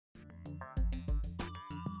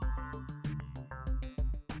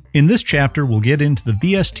In this chapter, we'll get into the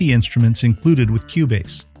VST instruments included with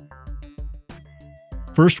Cubase.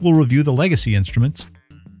 First, we'll review the legacy instruments.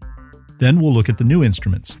 Then we'll look at the new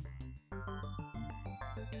instruments.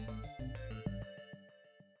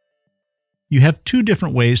 You have two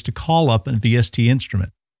different ways to call up a VST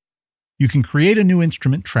instrument. You can create a new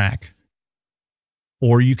instrument track,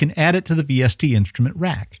 or you can add it to the VST instrument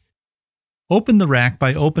rack. Open the rack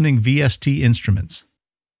by opening VST Instruments.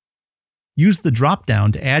 Use the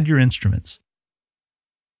drop-down to add your instruments.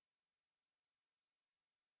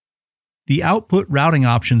 The output routing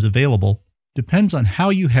options available depends on how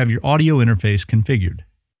you have your audio interface configured.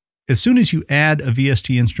 As soon as you add a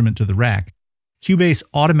VST instrument to the rack, Cubase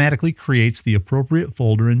automatically creates the appropriate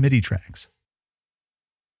folder and MIDI tracks.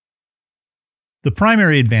 The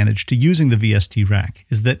primary advantage to using the VST Rack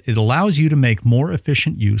is that it allows you to make more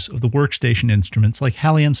efficient use of the workstation instruments like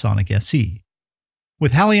Halion Sonic Se.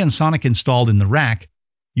 With Halion Sonic installed in the rack,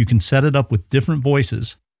 you can set it up with different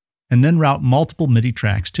voices and then route multiple MIDI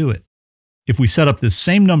tracks to it. If we set up this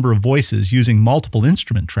same number of voices using multiple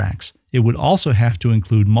instrument tracks, it would also have to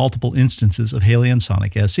include multiple instances of Halion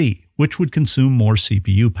Sonic Se, which would consume more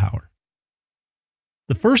CPU power.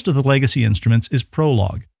 The first of the legacy instruments is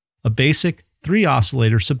Prolog, a basic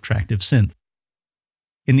 3-oscillator subtractive synth.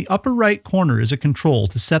 In the upper right corner is a control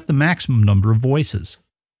to set the maximum number of voices.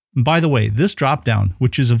 And by the way, this dropdown,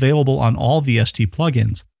 which is available on all VST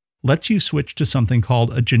plugins, lets you switch to something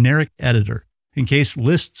called a generic editor, in case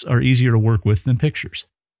lists are easier to work with than pictures.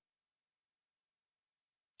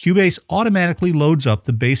 Cubase automatically loads up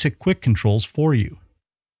the basic quick controls for you.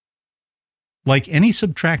 Like any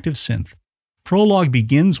subtractive synth, Prolog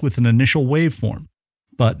begins with an initial waveform,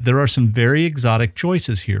 but there are some very exotic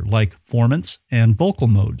choices here, like formants and vocal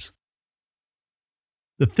modes.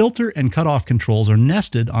 The filter and cutoff controls are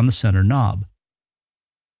nested on the center knob.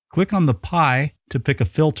 Click on the pi to pick a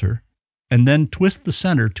filter, and then twist the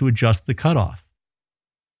center to adjust the cutoff.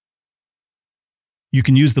 You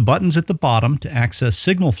can use the buttons at the bottom to access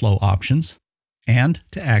signal flow options and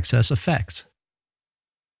to access effects.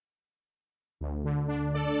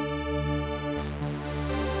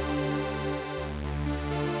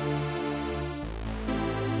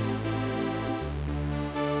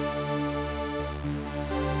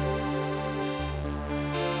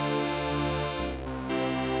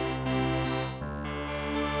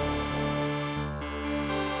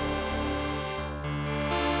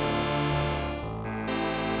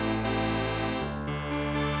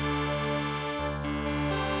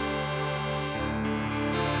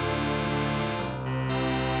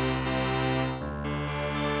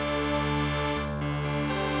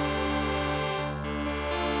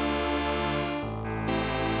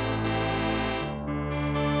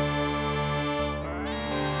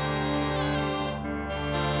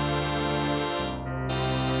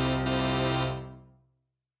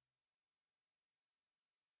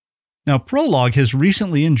 Now, Prolog has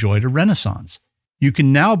recently enjoyed a renaissance. You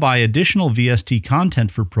can now buy additional VST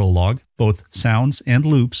content for Prolog, both sounds and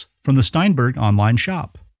loops, from the Steinberg online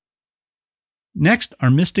shop. Next are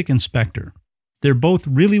Mystic and Specter. They're both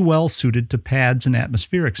really well suited to pads and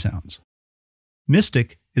atmospheric sounds.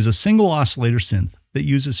 Mystic is a single oscillator synth that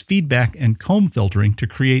uses feedback and comb filtering to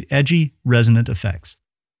create edgy, resonant effects.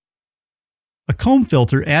 A comb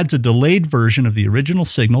filter adds a delayed version of the original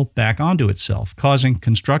signal back onto itself, causing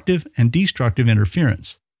constructive and destructive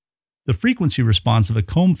interference. The frequency response of a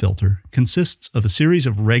comb filter consists of a series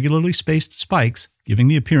of regularly spaced spikes, giving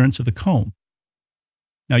the appearance of a comb.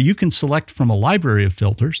 Now you can select from a library of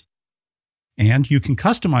filters, and you can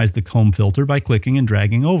customize the comb filter by clicking and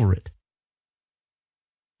dragging over it.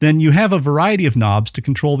 Then you have a variety of knobs to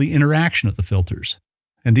control the interaction of the filters,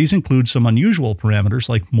 and these include some unusual parameters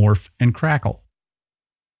like morph and crackle.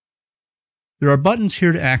 There are buttons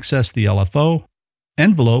here to access the LFO,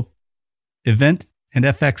 envelope, event, and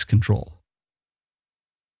FX control.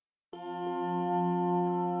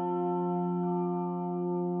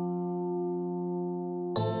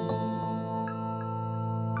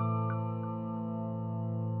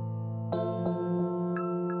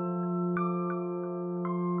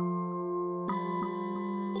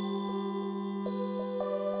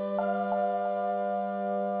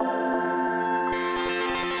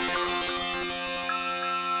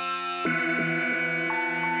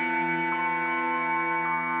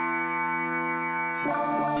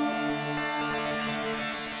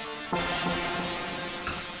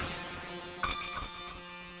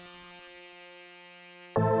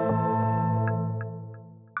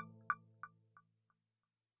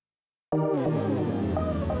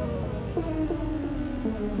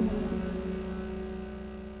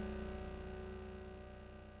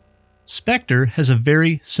 Specter has a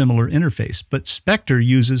very similar interface, but Specter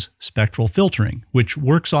uses spectral filtering, which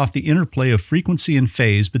works off the interplay of frequency and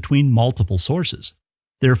phase between multiple sources.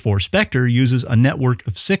 Therefore, Specter uses a network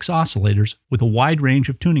of 6 oscillators with a wide range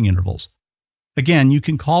of tuning intervals. Again, you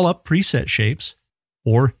can call up preset shapes,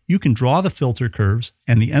 or you can draw the filter curves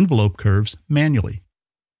and the envelope curves manually.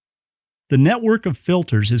 The network of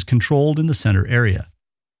filters is controlled in the center area.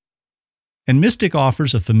 And Mystic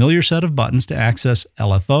offers a familiar set of buttons to access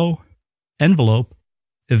LFO, envelope,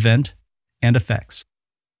 event, and effects.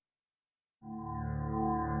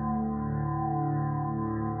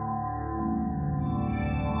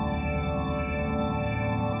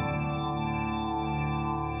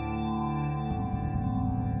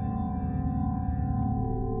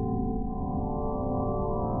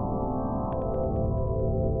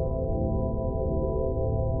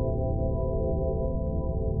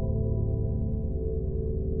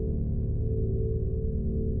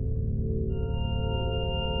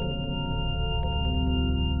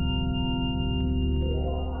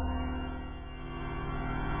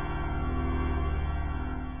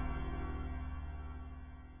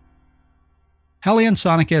 Halion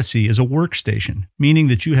Sonic Se is a workstation, meaning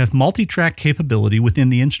that you have multi-track capability within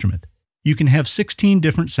the instrument. You can have 16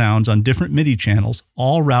 different sounds on different MIDI channels,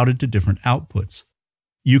 all routed to different outputs.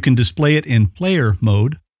 You can display it in player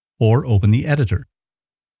mode or open the editor.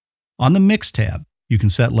 On the Mix tab, you can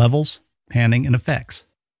set levels, panning, and effects.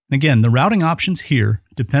 Again, the routing options here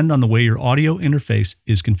depend on the way your audio interface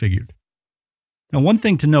is configured. Now, one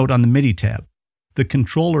thing to note on the MIDI tab, the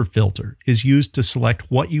controller filter is used to select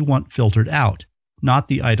what you want filtered out, not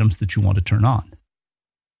the items that you want to turn on.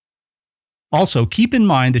 Also, keep in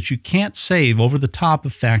mind that you can't save over the top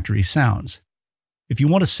of factory sounds. If you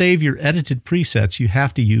want to save your edited presets, you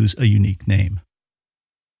have to use a unique name.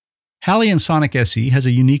 Halion Sonic Se has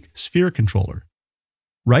a unique sphere controller.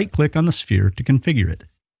 Right-click on the sphere to configure it.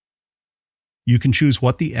 You can choose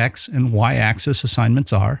what the X and Y axis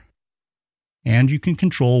assignments are, and you can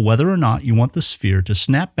control whether or not you want the sphere to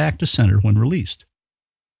snap back to center when released.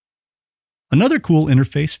 Another cool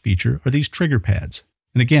interface feature are these trigger pads,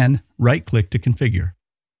 and again, right-click to configure.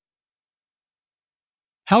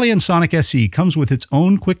 Halion Sonic Se comes with its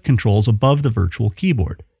own quick controls above the virtual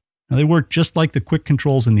keyboard. Now they work just like the quick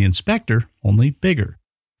controls in the Inspector, only bigger.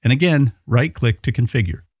 And again, right-click to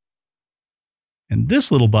configure. And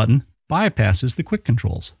this little button bypasses the quick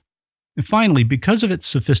controls. And finally, because of its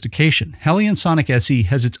sophistication, Halion Sonic Se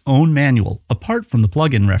has its own manual apart from the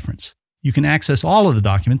plugin reference. You can access all of the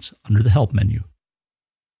documents under the Help menu.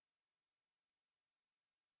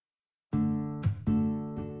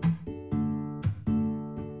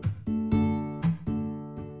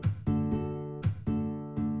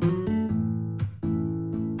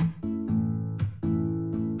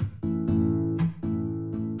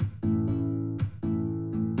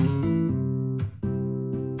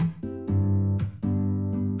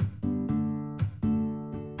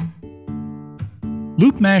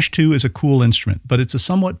 Loop Mash 2 is a cool instrument, but it's a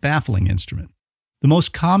somewhat baffling instrument. The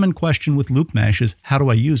most common question with Loop Mash is, how do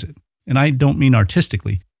I use it? And I don't mean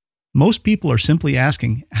artistically. Most people are simply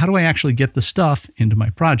asking, how do I actually get the stuff into my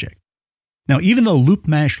project? Now, even though Loop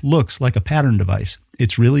Mash looks like a pattern device,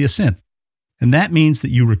 it's really a synth. And that means that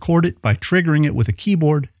you record it by triggering it with a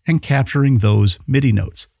keyboard and capturing those MIDI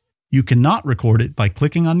notes. You cannot record it by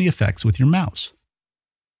clicking on the effects with your mouse.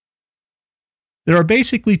 There are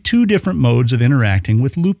basically 2 different modes of interacting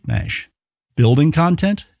with Loop Mash: building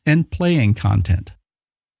content and playing content.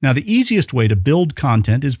 Now, the easiest way to build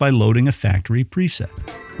content is by loading a factory preset.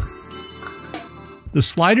 The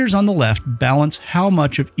sliders on the left balance how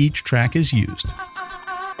much of each track is used.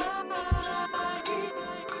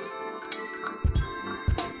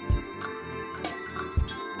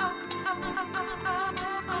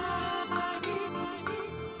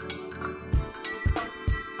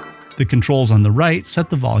 The controls on the right set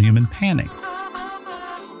the volume and panning.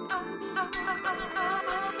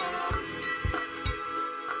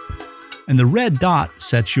 And the red dot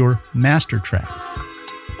sets your master track.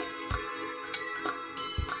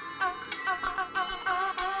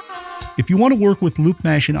 If you want to work with Loop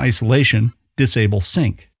Mash in isolation, disable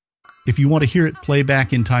sync. If you want to hear it play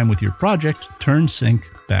back in time with your project, turn sync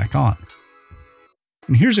back on.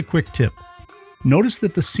 And here's a quick tip. Notice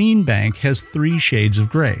that the scene bank has 3 shades of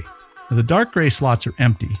gray. Now, the dark gray slots are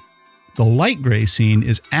empty. The light gray scene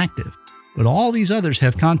is active, but all these others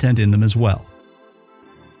have content in them as well.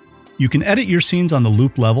 You can edit your scenes on the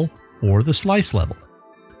loop level or the slice level.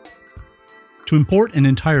 To import an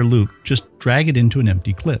entire loop, just drag it into an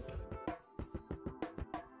empty clip.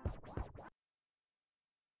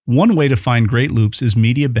 One way to find great loops is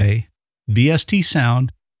Media Bay, VST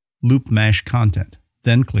Sound, Loop Mesh Content,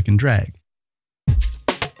 then click and drag.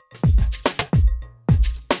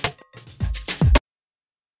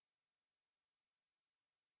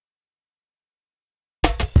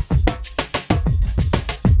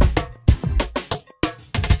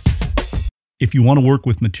 If you want to work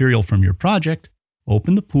with material from your project,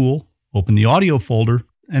 open the pool, open the audio folder,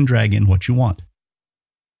 and drag in what you want.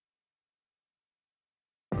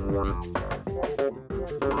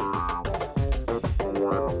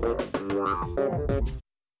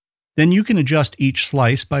 Then you can adjust each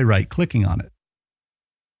slice by right-clicking on it.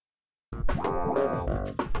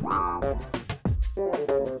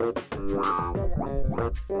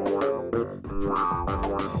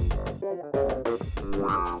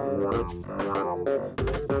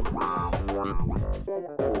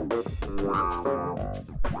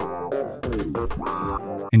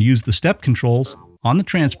 And use the step controls on the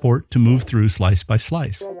transport to move through slice by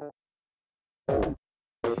slice.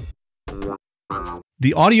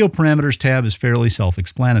 The Audio Parameters tab is fairly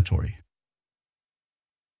self-explanatory.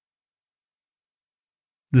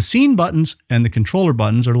 The scene buttons and the controller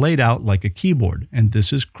buttons are laid out like a keyboard, and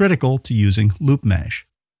this is critical to using Loop Mesh.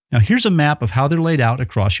 Now here's a map of how they're laid out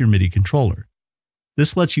across your MIDI controller.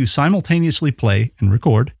 This lets you simultaneously play and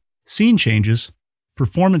record scene changes,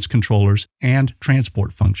 performance controllers, and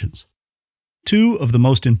transport functions. Two of the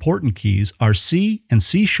most important keys are C and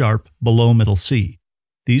C# below middle C.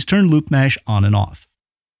 These turn Loop Mesh on and off.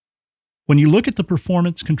 When you look at the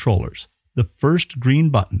performance controllers, the first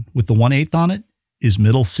green button with the 1/8 on it is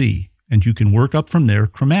middle C, and you can work up from there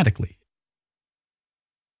chromatically.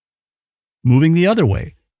 Moving the other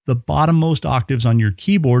way, the bottommost octaves on your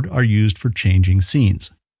keyboard are used for changing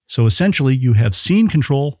scenes. So essentially, you have scene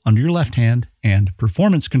control under your left hand and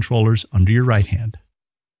performance controllers under your right hand.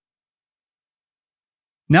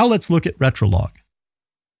 Now let's look at Retrologue.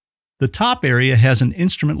 The top area has an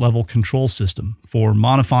instrument-level control system for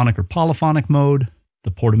monophonic or polyphonic mode, the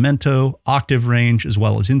portamento, octave range, as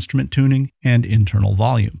well as instrument tuning and internal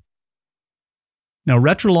volume. Now,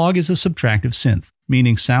 Retrologue is a subtractive synth,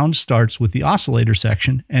 meaning sound starts with the oscillator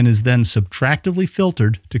section and is then subtractively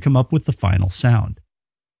filtered to come up with the final sound.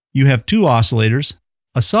 You have two oscillators,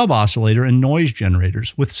 a sub-oscillator, and noise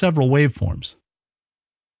generators with several waveforms.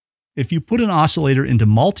 If you put an oscillator into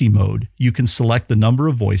multi-mode, you can select the number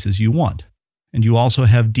of voices you want. And you also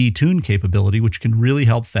have detune capability, which can really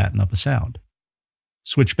help fatten up a sound.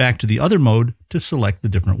 Switch back to the other mode to select the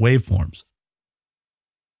different waveforms.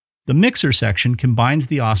 The mixer section combines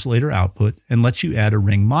the oscillator output and lets you add a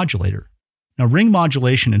ring modulator. Now, ring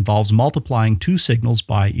modulation involves multiplying two signals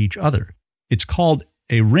by each other. It's called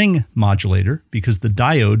a ring modulator because the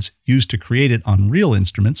diodes used to create it on real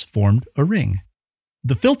instruments formed a ring.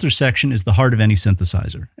 The filter section is the heart of any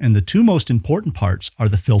synthesizer, and the two most important parts are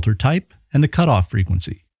the filter type and the cutoff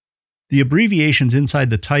frequency. The abbreviations inside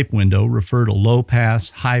the type window refer to low pass,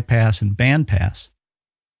 high pass, and band pass,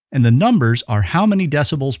 and the numbers are how many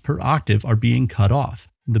decibels per octave are being cut off.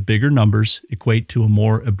 The bigger numbers equate to a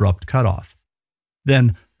more abrupt cutoff.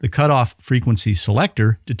 Then, the cutoff frequency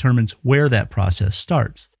selector determines where that process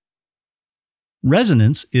starts.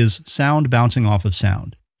 Resonance is sound bouncing off of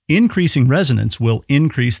sound. Increasing resonance will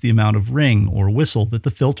increase the amount of ring or whistle that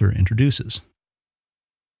the filter introduces.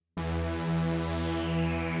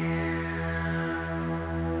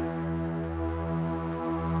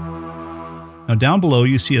 Now down below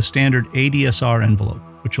you see a standard ADSR envelope,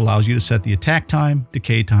 which allows you to set the attack time,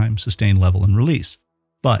 decay time, sustain level, and release.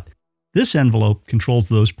 But this envelope controls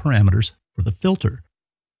those parameters for the filter.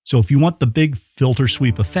 So if you want the big filter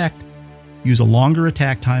sweep effect, use a longer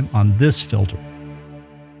attack time on this filter.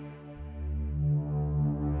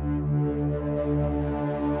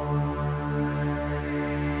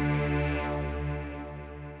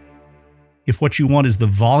 If what you want is the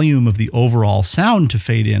volume of the overall sound to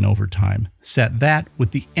fade in over time, set that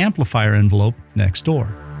with the amplifier envelope next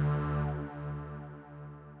door.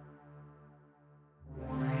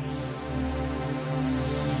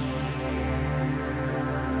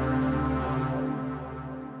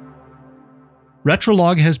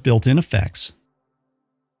 Retrologue has built-in effects.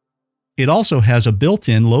 It also has a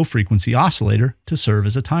built-in low-frequency oscillator to serve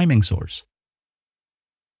as a timing source.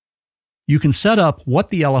 You can set up what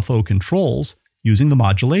the LFO controls using the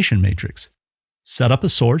modulation matrix. Set up a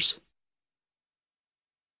source,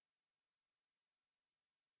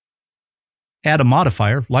 add a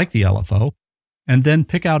modifier like the LFO, and then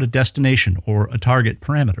pick out a destination or a target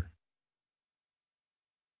parameter.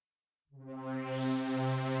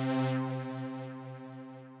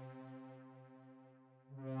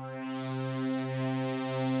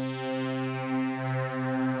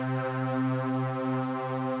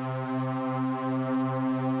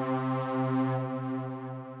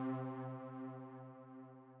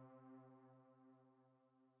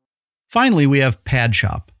 Finally, we have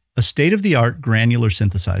Padshop, a state-of-the-art granular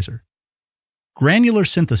synthesizer. Granular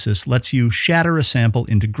synthesis lets you shatter a sample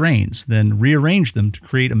into grains, then rearrange them to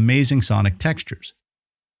create amazing sonic textures.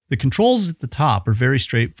 The controls at the top are very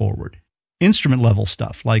straightforward. Instrument-level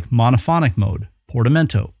stuff like monophonic mode,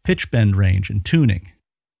 portamento, pitch bend range, and tuning.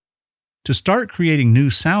 To start creating new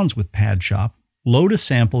sounds with Padshop, load a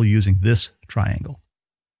sample using this triangle.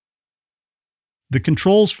 The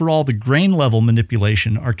controls for all the grain level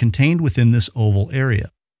manipulation are contained within this oval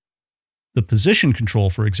area. The position control,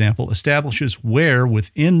 for example, establishes where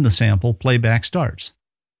within the sample playback starts.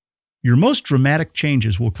 Your most dramatic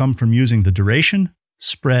changes will come from using the duration,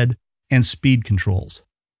 spread, and speed controls.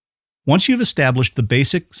 Once you've established the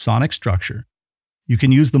basic sonic structure, you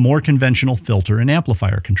can use the more conventional filter and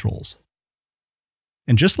amplifier controls.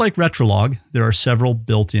 And just like Retrologue, there are several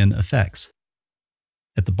built-in effects.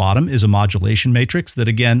 At the bottom is a modulation matrix that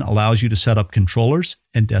again allows you to set up controllers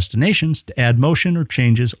and destinations to add motion or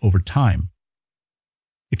changes over time.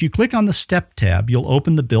 If you click on the Step tab, you'll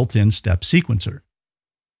open the built-in step sequencer.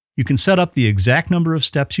 You can set up the exact number of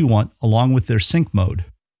steps you want along with their sync mode.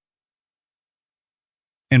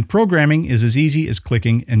 And programming is as easy as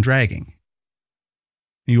clicking and dragging.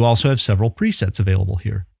 You also have several presets available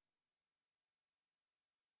here.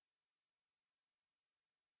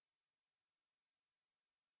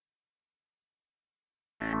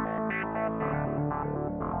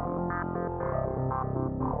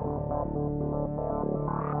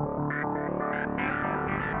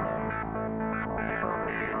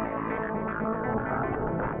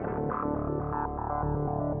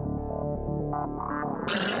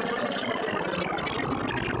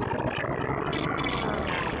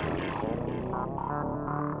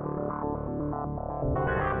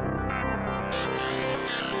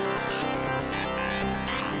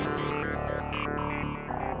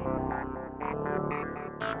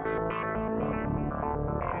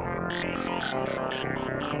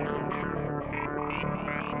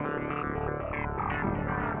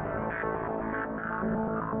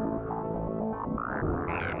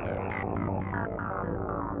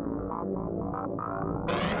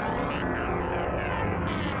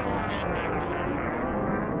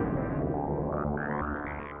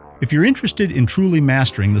 If you're interested in truly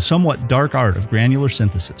mastering the somewhat dark art of granular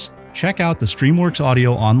synthesis, check out the StreamWorks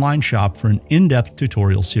Audio online shop for an in-depth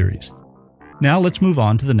tutorial series. Now let's move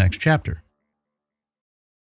on to the next chapter.